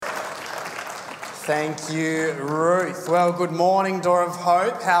Thank you, Ruth. Well, good morning, Door of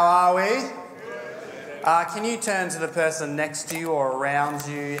Hope. How are we? Can you turn to the person next to you or around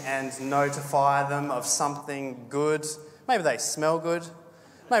you and notify them of something good? Maybe they smell good.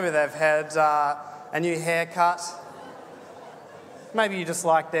 Maybe they've had a new haircut. Maybe you just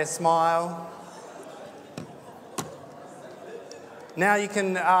like their smile. Now you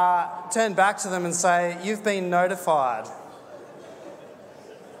can turn back to them and say, "You've been notified."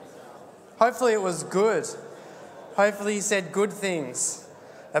 Hopefully it was good. Hopefully you said good things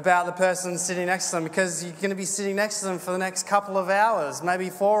about the person sitting next to them, because you're going to be sitting next to them for the next couple of hours, maybe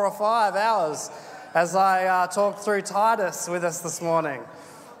 4 or 5 hours, as I talk through Titus with us this morning.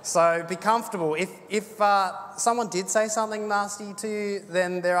 So be comfortable. If someone did say something nasty to you,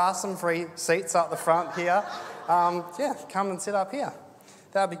 then there are some free seats up the front here. Come and sit up here.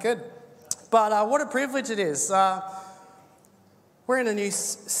 That would be good. But what a privilege it is. We're in a new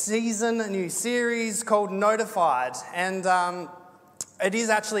season, a new series called Notified, and it is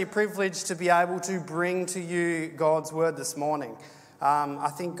actually a privilege to be able to bring to you God's Word this morning. I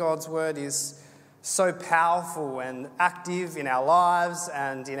think God's Word is so powerful and active in our lives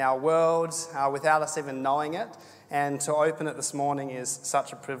and in our world without us even knowing it, and to open it this morning is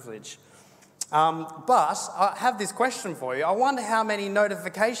such a privilege. But I have this question for you. I wonder how many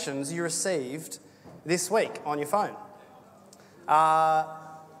notifications you received this week on your phone.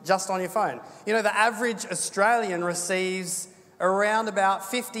 Just on your phone. You know, the average Australian receives around about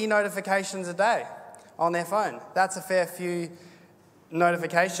 50 notifications a day on their phone. That's a fair few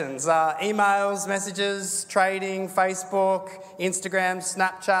notifications. Emails, messages, trading, Facebook, Instagram,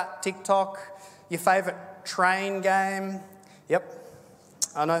 Snapchat, TikTok, your favourite train game. Yep,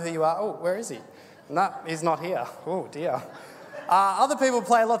 I know who you are. Oh, where is he? No, he's not here. Oh, dear. Other people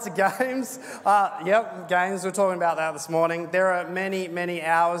play lots of games. Games. We're talking about that this morning. There are many, many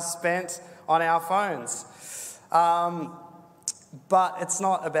hours spent on our phones. But it's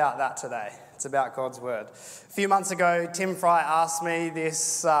not about that today. It's about God's Word. A few months ago, Tim Fry asked me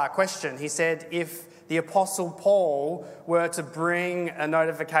this question. He said, if the Apostle Paul were to bring a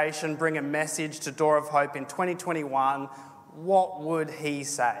notification, bring a message to Door of Hope in 2021, what would he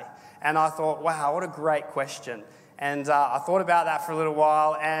say? And I thought, wow, what a great question. And I thought about that for a little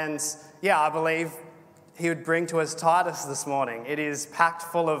while, and I believe he would bring to us Titus this morning. It is packed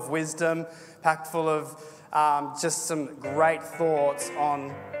full of wisdom, packed full of just some great thoughts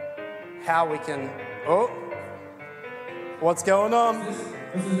on how we can... Oh, what's going on? This is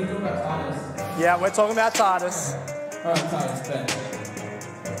talking about Titus. Yeah, we're talking about Titus. All right, Titus, Ben.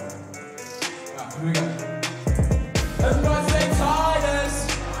 Right, here we go. Everybody say Titus!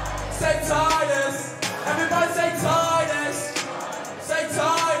 Say Titus! Everybody say Titus! Say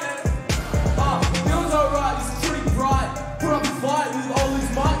Titus! Feels alright, it's pretty bright. Put up a fight with all his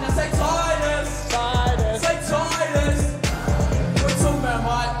might. Now say Titus! Titus! Say Titus! We're talking about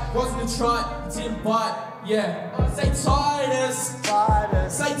might. Wasn't a try, it didn't bite. Yeah. Say Titus!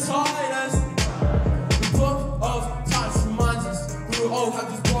 Titus! Say Titus! The book of Titus reminds us we will all have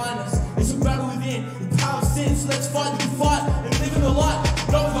this blindness. It's a battle within, the power of sin. So let's fight the good fight and live in the light.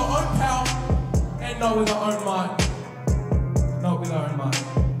 Not with our own power. Not with our own might. Not with our own might.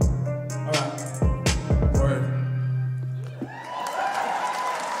 Alright. Word.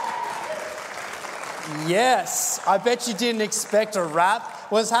 Yes, I bet you didn't expect a rap.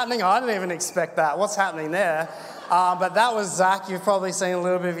 What's happening? I didn't even expect that. What's happening there? But that was Zach. You've probably seen a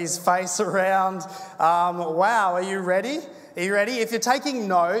little bit of his face around. Wow, are you ready? Are you ready? If you're taking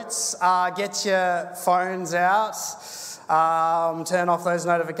notes, get your phones out. Turn off those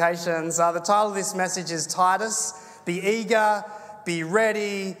notifications. The title of this message is Titus, be eager, be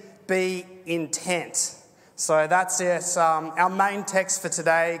ready, be intent. So that's it. Our main text for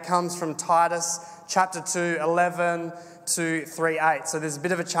today comes from Titus chapter 2, 11 to 3:8. So there's a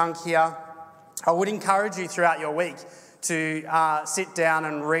bit of a chunk here. I would encourage you throughout your week to sit down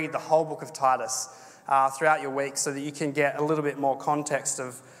and read the whole book of Titus throughout your week so that you can get a little bit more context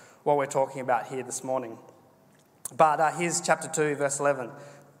of what we're talking about here this morning. But here's chapter 2, verse 11,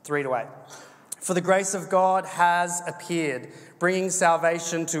 3 to 8. For the grace of God has appeared, bringing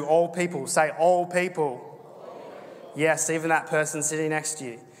salvation to all people. Say, all people. Yes, even that person sitting next to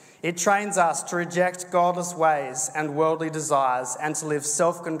you. It trains us to reject godless ways and worldly desires and to live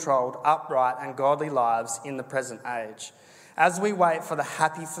self-controlled, upright and godly lives in the present age, as we wait for the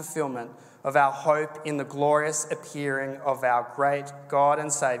happy fulfillment of our hope in the glorious appearing of our great God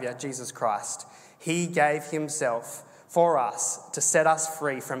and Saviour, Jesus Christ. He gave himself for us to set us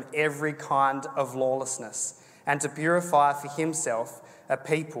free from every kind of lawlessness and to purify for himself a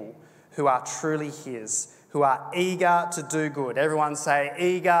people who are truly his, who are eager to do good. Everyone say,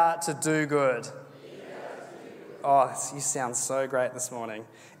 eager to do good. Oh, you sound so great this morning.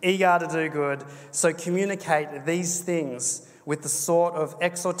 Eager to do good, so communicate these things with the sort of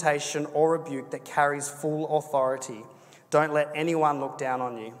exhortation or rebuke that carries full authority. Don't let anyone look down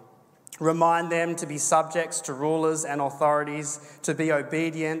on you. Remind them to be subjects to rulers and authorities, to be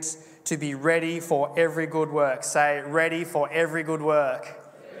obedient, to be ready for every good work. Say, ready for every good work.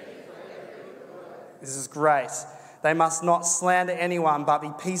 This is great. They must not slander anyone, but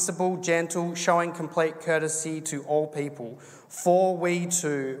be peaceable, gentle, showing complete courtesy to all people. For we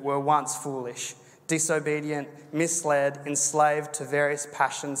too were once foolish, disobedient, misled, enslaved to various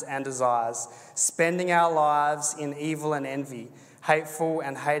passions and desires, spending our lives in evil and envy, hateful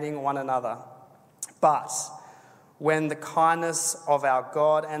and hating one another. But when the kindness of our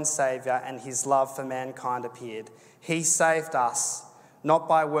God and Saviour and his love for mankind appeared, he saved us, not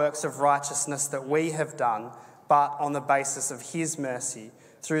by works of righteousness that we have done, but on the basis of his mercy,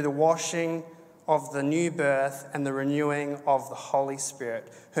 through the washing of the new birth and the renewing of the Holy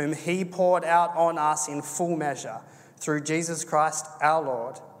Spirit, whom he poured out on us in full measure, through Jesus Christ our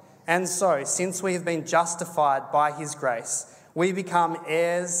Lord. And so, since we have been justified by his grace, we become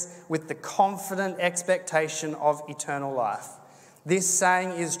heirs with the confident expectation of eternal life. This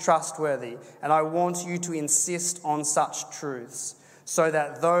saying is trustworthy, and I want you to insist on such truths, so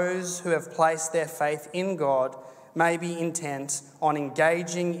that those who have placed their faith in God may be intent on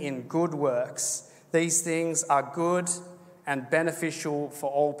engaging in good works. These things are good and beneficial for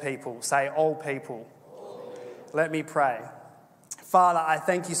all people. Say, all people. Let me pray. Father, I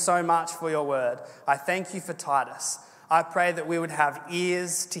thank you so much for your word. I thank you for Titus. I pray that we would have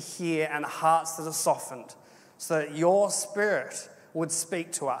ears to hear and hearts that are softened, so that your Spirit would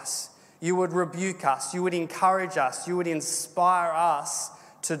speak to us. You would rebuke us, you would encourage us, you would inspire us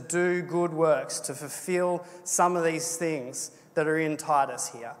to do good works, to fulfill some of these things that are in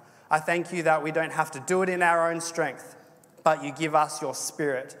Titus here. I thank you that we don't have to do it in our own strength, but you give us your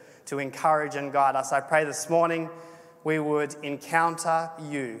Spirit to encourage and guide us. I pray this morning we would encounter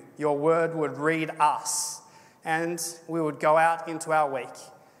you, your word would read us, and we would go out into our week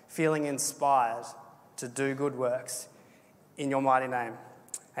feeling inspired to do good works. In your mighty name,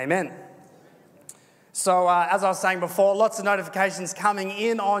 amen. So as I was saying before, lots of notifications coming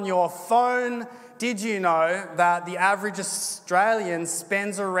in on your phone. Did you know that the average Australian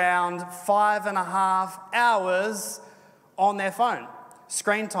spends around 5.5 hours on their phone?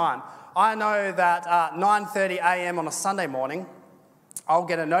 Screen time. I know that at 9:30 a.m. on a Sunday morning, I'll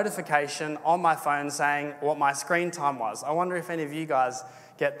get a notification on my phone saying what my screen time was. I wonder if any of you guys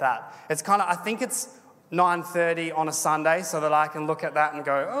get that. It's kind of, I think it's 9:30 on a Sunday so that I can look at that and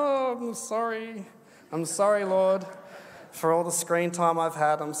go, oh, I'm sorry, Lord, for all the screen time I've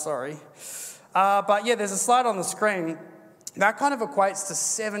had. I'm sorry. But yeah, there's a slide on the screen. That kind of equates to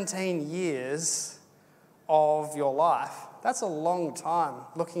 17 years of your life. That's a long time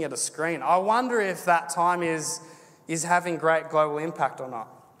looking at a screen. I wonder if that time is having great global impact or not.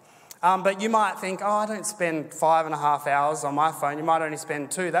 But you might think, oh, I don't spend 5.5 hours on my phone. You might only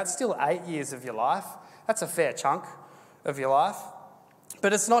spend 2. That's still 8 years of your life. That's a fair chunk of your life.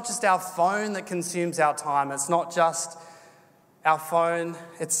 But it's not just our phone that consumes our time. It's not just our phone.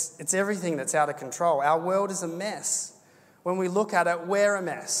 It's everything that's out of control. Our world is a mess. When we look at it, we're a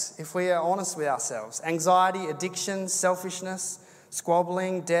mess, if we are honest with ourselves. Anxiety, addiction, selfishness,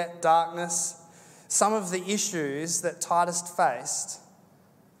 squabbling, debt, darkness. Some of the issues that Titus faced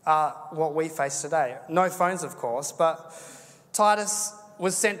are what we face today. No phones, of course, but Titus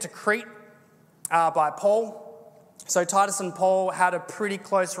was sent to Crete by Paul. So Titus and Paul had a pretty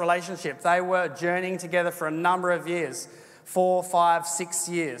close relationship. They were journeying together for a number of years, 4, 5, 6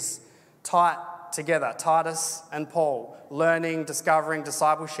 years, tight together, Titus and Paul, learning, discovering,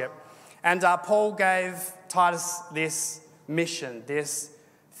 discipleship. And Paul gave Titus this mission, this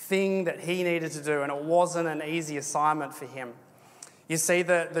thing that he needed to do, and it wasn't an easy assignment for him. You see,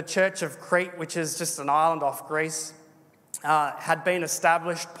 the church of Crete, which is just an island off Greece, had been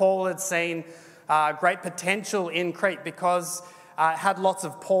established. Paul had seen great potential in Crete because it had lots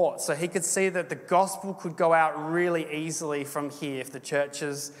of ports. So he could see that the gospel could go out really easily from here if the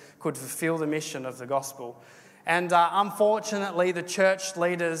churches could fulfill the mission of the gospel. And unfortunately, the church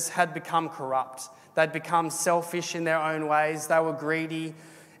leaders had become corrupt. They'd become selfish in their own ways. They were greedy.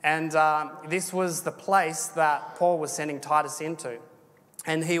 And this was the place that Paul was sending Titus into.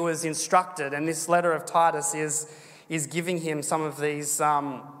 And he was instructed, and this letter of Titus is giving him some of these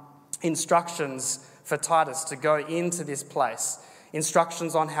instructions for Titus to go into this place.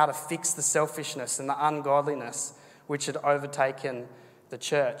 Instructions on how to fix the selfishness and the ungodliness which had overtaken the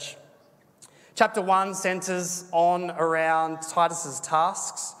church. Chapter 1 centres on around Titus's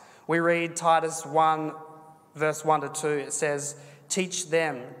tasks. We read Titus 1, verse 1 to 2, it says, "Teach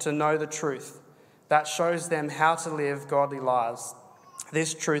them to know the truth that shows them how to live godly lives.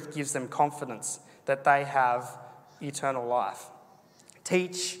 This truth gives them confidence that they have eternal life."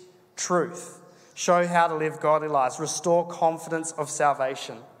 Teach truth. Show how to live godly lives. Restore confidence of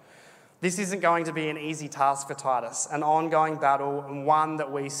salvation. This isn't going to be an easy task for Titus, an ongoing battle and one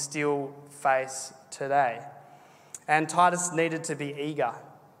that we still face today. And Titus needed to be eager.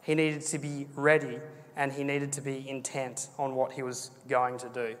 He needed to be ready, and he needed to be intent on what he was going to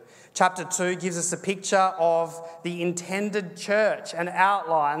do. Chapter 2 gives us a picture of the intended church and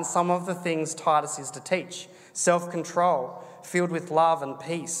outlines some of the things Titus is to teach. Self-control, filled with love and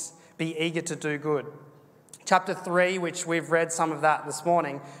peace. Be eager to do good. Chapter 3, which we've read some of that this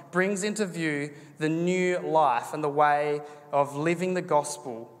morning, brings into view the new life and the way of living the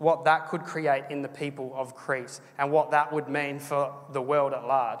gospel, what that could create in the people of Crete and what that would mean for the world at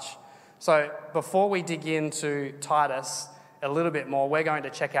large. So before we dig into Titus a little bit more, we're going to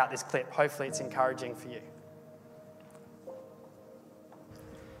check out this clip. Hopefully it's encouraging for you.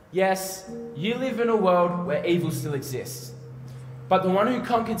 Yes, you live in a world where evil still exists, but the one who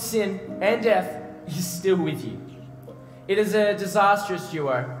conquered sin and death is still with you. It is a disastrous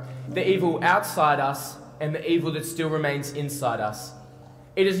duo, the evil outside us and the evil that still remains inside us.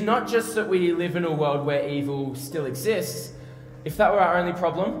 It is not just that we live in a world where evil still exists. If that were our only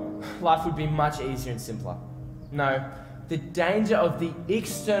problem, life would be much easier and simpler. No, the danger of the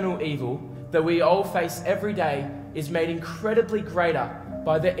external evil that we all face every day is made incredibly greater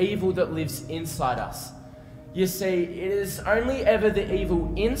by the evil that lives inside us. You see, it is only ever the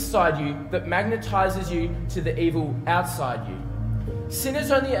evil inside you that magnetizes you to the evil outside you. Sin is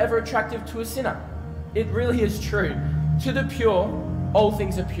only ever attractive to a sinner. It really is true. To the pure, all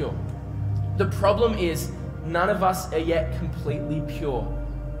things are pure. The problem is, none of us are yet completely pure.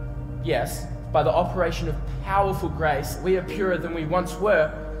 Yes, by the operation of powerful grace, we are purer than we once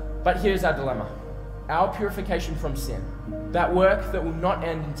were, but here's our dilemma. Our purification from sin, that work that will not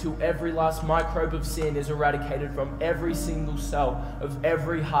end until every last microbe of sin is eradicated from every single cell of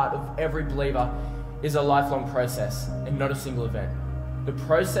every heart of every believer, is a lifelong process and not a single event. The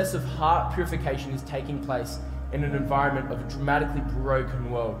process of heart purification is taking place in an environment of a dramatically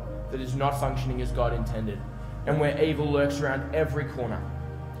broken world that is not functioning as God intended, and where evil lurks around every corner.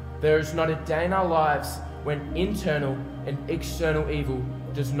 There is not a day in our lives when internal and external evil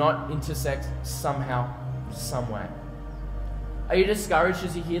does not intersect somehow, some way. Are you discouraged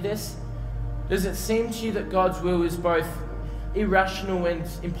as you hear this? Does it seem to you that God's will is both irrational and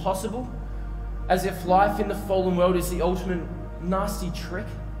impossible? As if life in the fallen world is the ultimate nasty trick?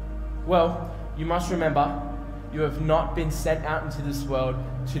 Well, you must remember, you have not been sent out into this world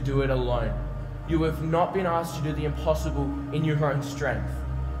to do it alone. You have not been asked to do the impossible in your own strength.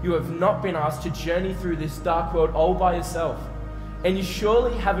 You have not been asked to journey through this dark world all by yourself. And you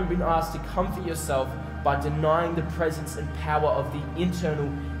surely haven't been asked to comfort yourself by denying the presence and power of the internal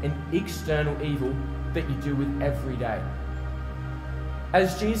and external evil that you do with every day.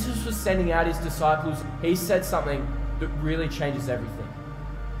 As Jesus was sending out his disciples, he said something that really changes everything.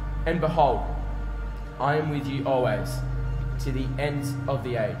 And behold, I am with you always, to the end of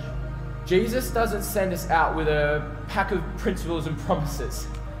the age. Jesus doesn't send us out with a pack of principles and promises.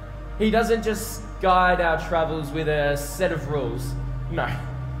 He doesn't just guide our travels with a set of rules. No,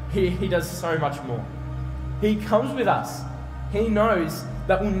 he does so much more. He comes with us. He knows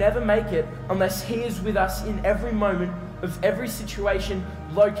that we'll never make it unless he is with us in every moment of every situation,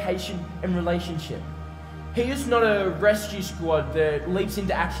 location, and relationship. He is not a rescue squad that leaps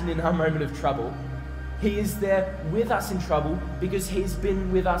into action in our moment of trouble. He is there with us in trouble because he's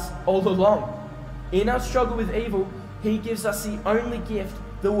been with us all along. In our struggle with evil, he gives us the only gift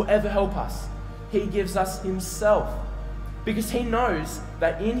that will ever help us. He gives us himself, because he knows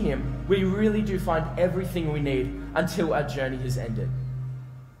that in him we really do find everything we need until our journey has ended.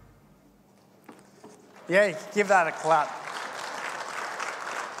 Yeah, give that a clap.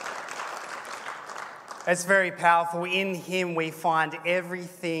 It's very powerful. In him we find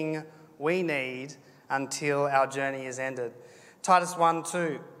everything we need until our journey is ended. Titus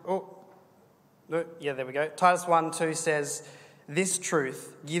 1:2. There we go. Titus 1:2 says, "This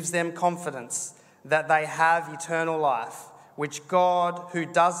truth gives them confidence that they have eternal life, which God, who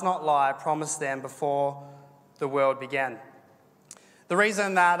does not lie, promised them before the world began." The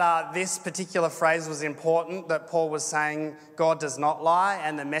reason that this particular phrase was important, that Paul was saying God does not lie,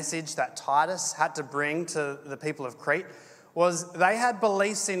 and the message that Titus had to bring to the people of Crete, was they had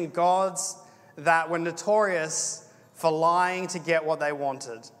beliefs in gods that were notorious for lying to get what they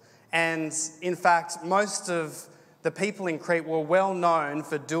wanted. And in fact, most of the people in Crete were well known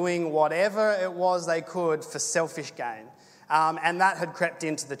for doing whatever it was they could for selfish gain. And that had crept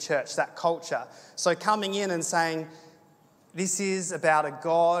into the church, that culture. So coming in and saying, this is about a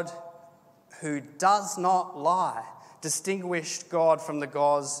God who does not lie, distinguished God from the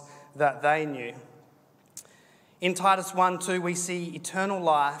gods that they knew. In Titus 1:2, we see eternal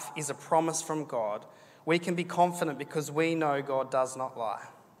life is a promise from God. We can be confident because we know God does not lie.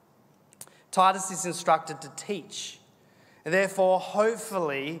 Titus is instructed to teach. Therefore,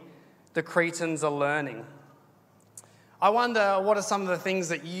 hopefully, the Cretans are learning. I wonder what are some of the things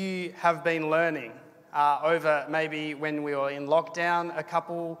that you have been learning over maybe when we were in lockdown a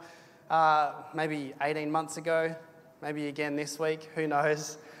couple, maybe 18 months ago, maybe again this week, who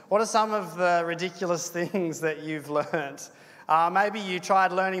knows? What are some of the ridiculous things that you've learned? Maybe you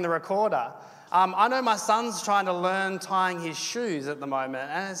tried learning the recorder. I know my son's trying to learn tying his shoes at the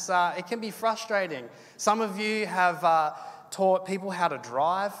moment, and it can be frustrating. Some of you have taught people how to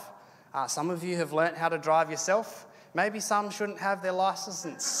drive. Some of you have learnt how to drive yourself. Maybe some shouldn't have their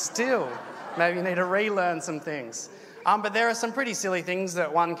license still. Maybe you need to relearn some things. But there are some pretty silly things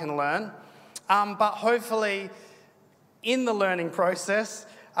that one can learn. But hopefully, in the learning process,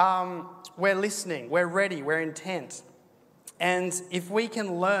 we're listening, we're ready, we're intent. And if we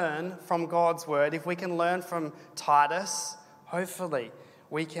can learn from God's word, if we can learn from Titus, hopefully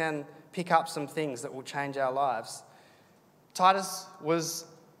we can pick up some things that will change our lives. Titus was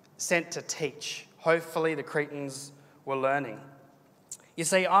sent to teach. Hopefully the Cretans were learning. You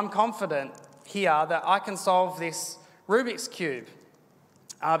see, I'm confident here that I can solve this Rubik's Cube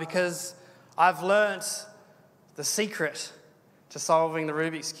because I've learnt the secret to solving the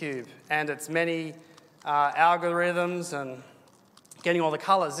Rubik's Cube and its many algorithms and getting all the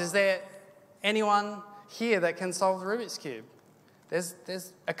colours. Is there anyone here that can solve the Rubik's Cube?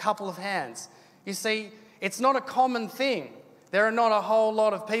 There's a couple of hands. You see, it's not a common thing. There are not a whole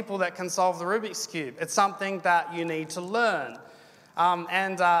lot of people that can solve the Rubik's Cube. It's something that you need to learn.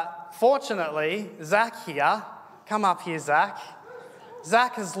 Fortunately, Zach here, come up here, Zach.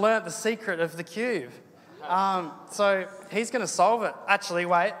 Zach has learnt the secret of the cube. So he's going to solve it. Actually,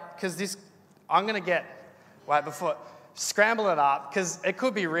 wait, because before, scramble it up, because it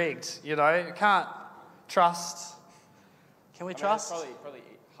could be rigged, you know. You can't trust. Can we trust? It's probably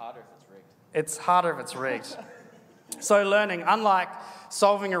harder if it's rigged. It's harder if it's rigged. So learning, unlike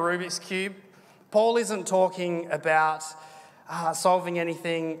solving a Rubik's Cube, Paul isn't talking about solving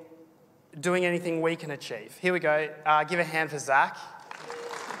anything, doing anything we can achieve. Here we go. Give a hand for Zach.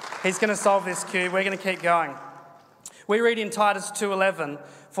 He's going to solve this cube. We're going to keep going. We read in Titus 2:11,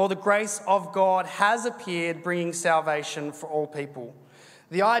 "For the grace of God has appeared, bringing salvation for all people."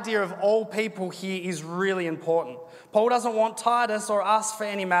 The idea of all people here is really important. Paul doesn't want Titus, or us for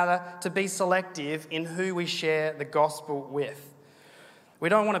any matter, to be selective in who we share the gospel with. We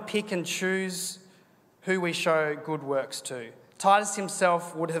don't want to pick and choose who we show good works to. Titus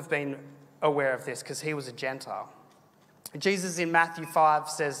himself would have been aware of this because he was a Gentile. Jesus in Matthew 5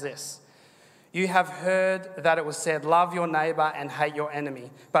 says this, "You have heard that it was said, 'Love your neighbour and hate your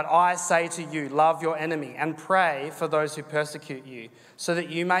enemy.' But I say to you, love your enemy and pray for those who persecute you, so that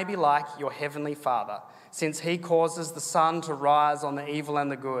you may be like your heavenly Father, since he causes the sun to rise on the evil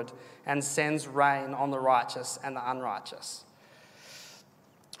and the good, and sends rain on the righteous and the unrighteous."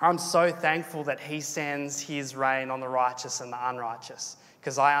 I'm so thankful that he sends his rain on the righteous and the unrighteous,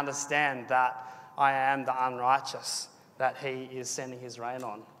 because I understand that I am the unrighteous that he is sending his rain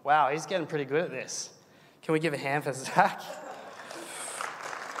on. Wow, he's getting pretty good at this. Can we give a hand for Zach?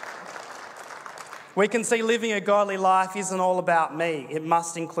 We can see living a godly life isn't all about me. It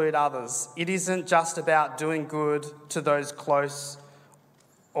must include others. It isn't just about doing good to those close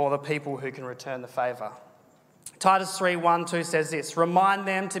or the people who can return the favour. Titus 3:1-2 says this, "Remind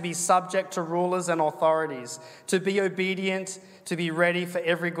them to be subject to rulers and authorities, to be obedient, to be ready for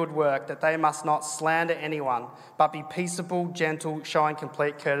every good work, that they must not slander anyone, but be peaceable, gentle, showing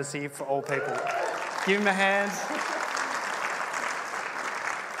complete courtesy for all people." Give him a hand.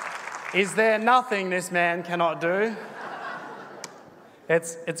 Is there nothing this man cannot do?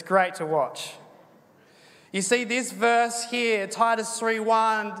 It's great to watch. You see, this verse here, Titus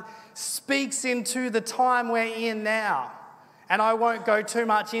 3:1, speaks into the time we're in now. And I won't go too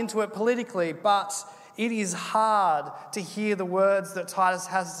much into it politically, but it is hard to hear the words that Titus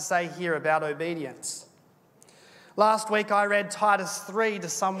has to say here about obedience. Last week I read Titus 3 to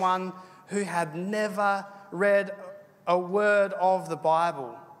someone who had never read a word of the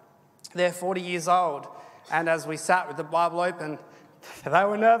Bible. They're 40 years old, and as we sat with the Bible open, they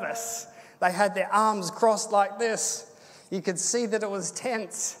were nervous. They had their arms crossed like this. You could see that it was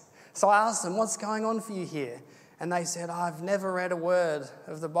tense. So I asked them, "What's going on for you here?" And they said, I've never read a word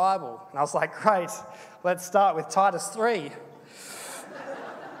of the Bible. And I was like, great, let's start with Titus 3.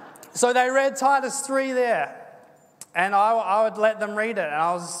 So they read Titus 3 there. And I would let them read it. And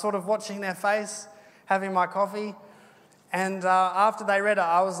I was sort of watching their face, having my coffee. And after they read it,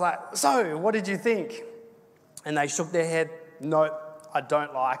 I was like, so, what did you think? And they shook their head, no, I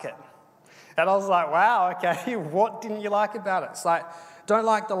don't like it. And I was like, wow, okay, what didn't you like about it? It's like, don't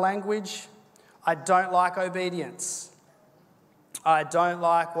like the language. I don't like obedience. I don't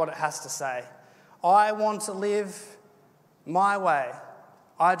like what it has to say. I want to live my way.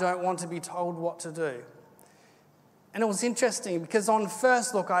 I don't want to be told what to do. And it was interesting because on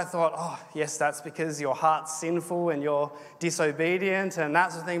first look I thought, oh, yes, that's because your heart's sinful and you're disobedient and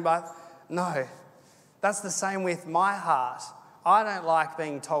that sort of thing. But no, that's the same with my heart. I don't like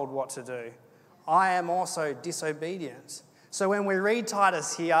being told what to do. I am also disobedient. So when we read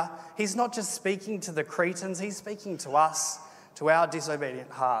Titus here, he's not just speaking to the Cretans, he's speaking to us, to our disobedient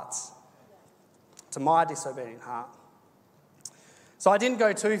hearts, to my disobedient heart. So I didn't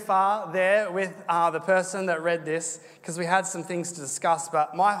go too far there with the person that read this because we had some things to discuss,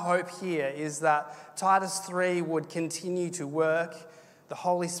 but my hope here is that Titus 3 would continue to work, the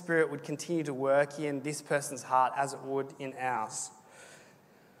Holy Spirit would continue to work in this person's heart as it would in ours.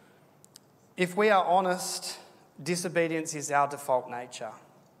 If we are honest, disobedience is our default nature.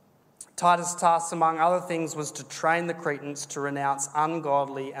 Titus' task, among other things, was to train the Cretans to renounce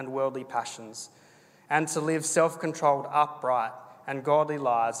ungodly and worldly passions and to live self-controlled, upright, and godly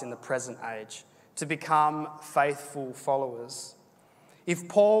lives in the present age, to become faithful followers. If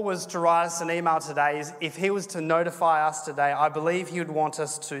Paul was to write us an email today, if he was to notify us today, I believe he would want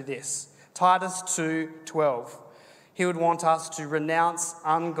us to this. Titus 2:12. He would want us to renounce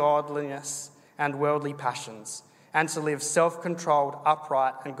ungodliness and worldly passions and to live self-controlled,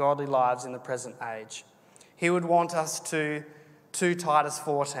 upright, and godly lives in the present age. He would want us to Titus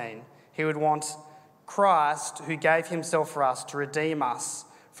 14. He would want Christ, who gave himself for us to redeem us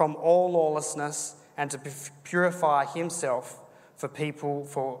from all lawlessness and to purify himself for people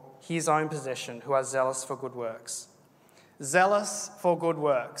for his own possession who are zealous for good works. Zealous for good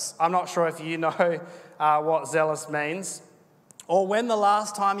works. I'm not sure if you know what zealous means or when the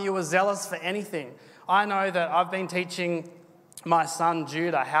last time you were zealous for anything. I know that I've been teaching my son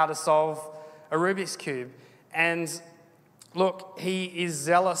Judah how to solve a Rubik's Cube, and look, he is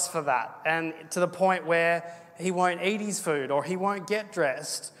zealous for that, and to the point where he won't eat his food, or he won't get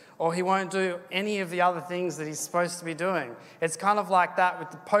dressed, or he won't do any of the other things that he's supposed to be doing. It's kind of like that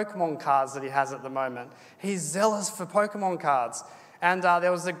with the Pokemon cards that he has at the moment. He's zealous for Pokemon cards. And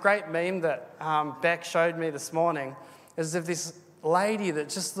there was a great meme that Beck showed me this morning, is of this lady that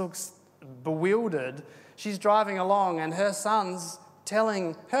just looks bewildered. She's driving along and her son's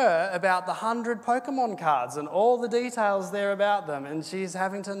telling her about the 100 Pokemon cards and all the details there about them, and she's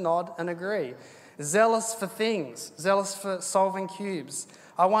having to nod and agree. Zealous for things, zealous for solving cubes.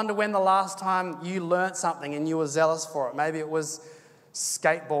 I wonder when the last time you learnt something and you were zealous for it. Maybe it was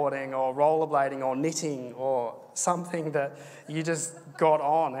skateboarding or rollerblading or knitting or something that you just got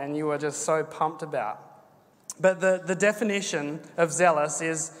on and you were just so pumped about. But the definition of zealous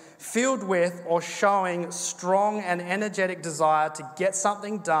is filled with or showing strong and energetic desire to get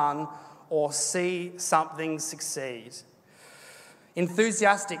something done or see something succeed.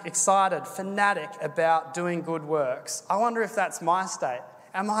 Enthusiastic, excited, fanatic about doing good works. I wonder if that's my state.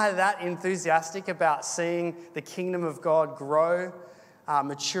 Am I that enthusiastic about seeing the kingdom of God grow,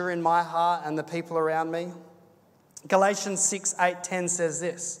 mature in my heart and the people around me? Galatians 6:8-10 says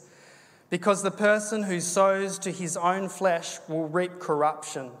this: because the person who sows to his own flesh will reap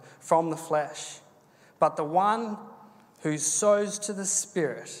corruption from the flesh, but the one who sows to the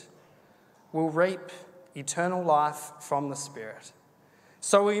Spirit will reap eternal life from the Spirit.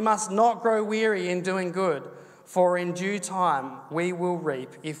 So we must not grow weary in doing good, for in due time we will reap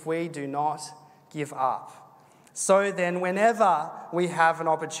if we do not give up. So then, whenever we have an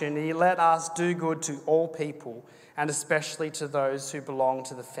opportunity, let us do good to all people, and especially to those who belong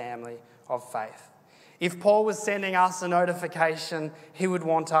to the family of faith. If Paul was sending us a notification, he would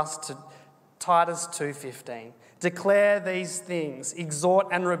want us to Titus 2:15. Declare these things, exhort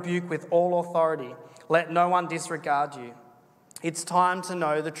and rebuke with all authority. Let no one disregard you. It's time to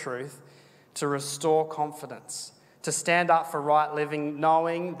know the truth, to restore confidence, to stand up for right living,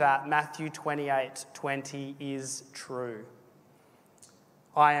 knowing that Matthew 28:20 is true.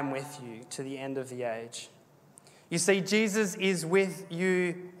 I am with you to the end of the age. You see, Jesus is with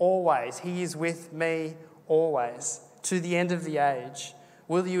you always. He is with me always, to the end of the age.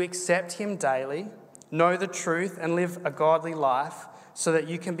 Will you accept him daily, know the truth, and live a godly life so that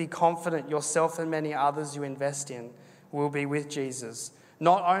you can be confident yourself and many others you invest in will be with Jesus,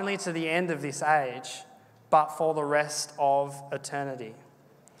 not only to the end of this age, but for the rest of eternity.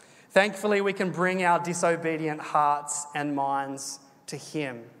 Thankfully, we can bring our disobedient hearts and minds to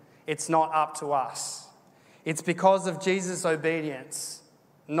him. It's not up to us. It's because of Jesus' obedience,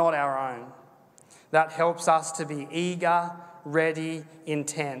 not our own, that helps us to be eager, ready,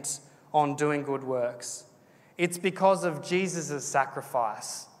 intent on doing good works. It's because of Jesus'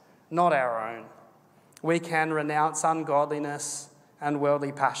 sacrifice, not our own. We can renounce ungodliness and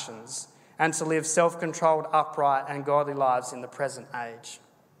worldly passions and to live self-controlled, upright and godly lives in the present age.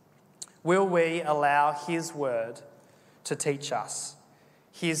 Will we allow his word to teach us,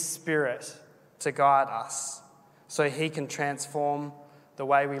 his Spirit to guide us, so he can transform the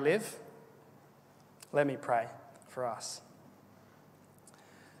way we live? Let me pray for us.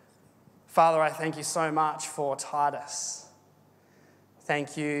 Father, I thank you so much for Titus.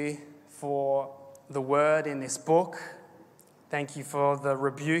 Thank you for the word in this book. Thank you for the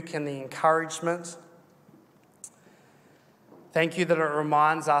rebuke and the encouragement. Thank you that it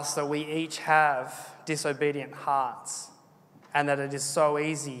reminds us that we each have disobedient hearts and that it is so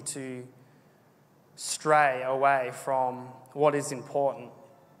easy to stray away from what is important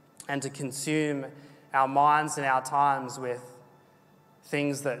and to consume our minds and our times with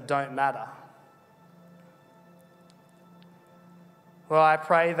things that don't matter. Well, I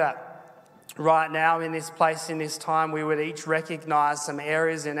pray that right now in this place, in this time, we would each recognise some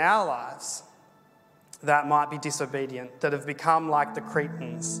areas in our lives that might be disobedient, that have become like the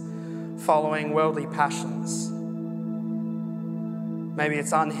Cretans, following worldly passions. Maybe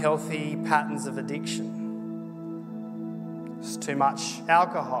it's unhealthy patterns of addiction. It's too much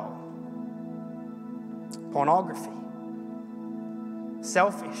alcohol, pornography,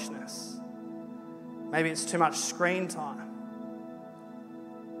 selfishness. Maybe it's too much screen time.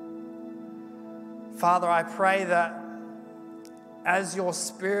 Father, I pray that as your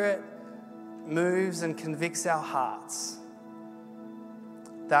Spirit moves and convicts our hearts,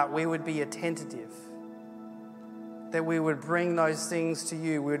 that we would be attentive, that we would bring those things to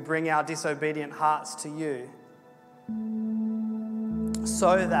you, we would bring our disobedient hearts to you,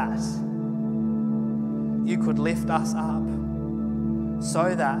 so that you could lift us up,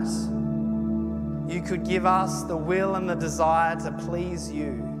 so that you could give us the will and the desire to please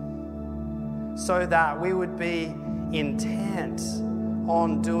you, so that we would be intent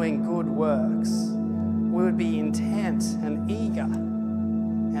on doing good works. We would be intent and eager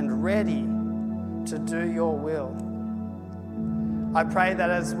and ready to do your will. I pray that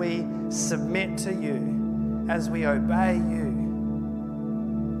as we submit to you, as we obey you,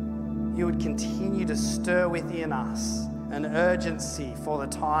 you would continue to stir within us an urgency for the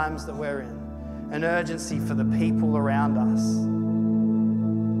times that we're in, an urgency for the people around us.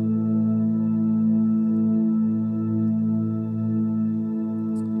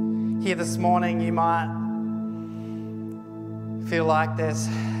 Here this morning, you might feel like there's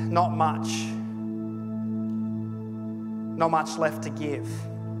not much left to give.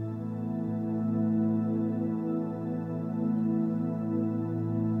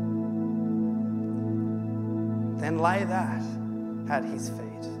 Then lay that at his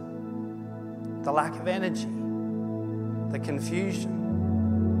feet. The lack of energy, the confusion.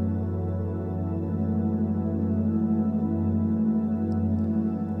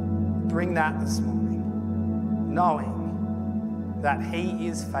 Bring that this morning, knowing that he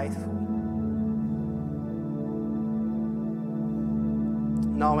is faithful,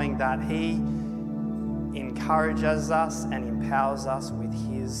 knowing that he encourages us and empowers us with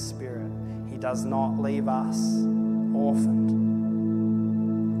his Spirit. He does not leave us orphaned.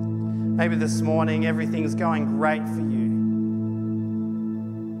 Maybe this morning everything's going great for you.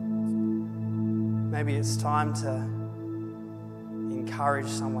 Maybe it's time to encourage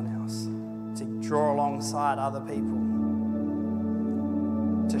someone else, to draw alongside other people,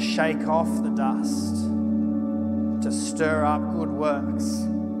 to shake off the dust, to stir up good works,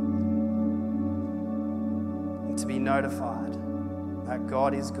 and to be notified that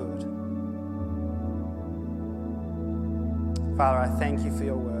God is good. Father, I thank you for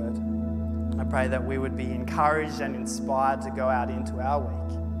your word. I pray that we would be encouraged and inspired to go out into our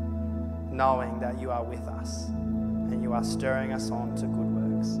week, knowing that you are with us and you are stirring us on to good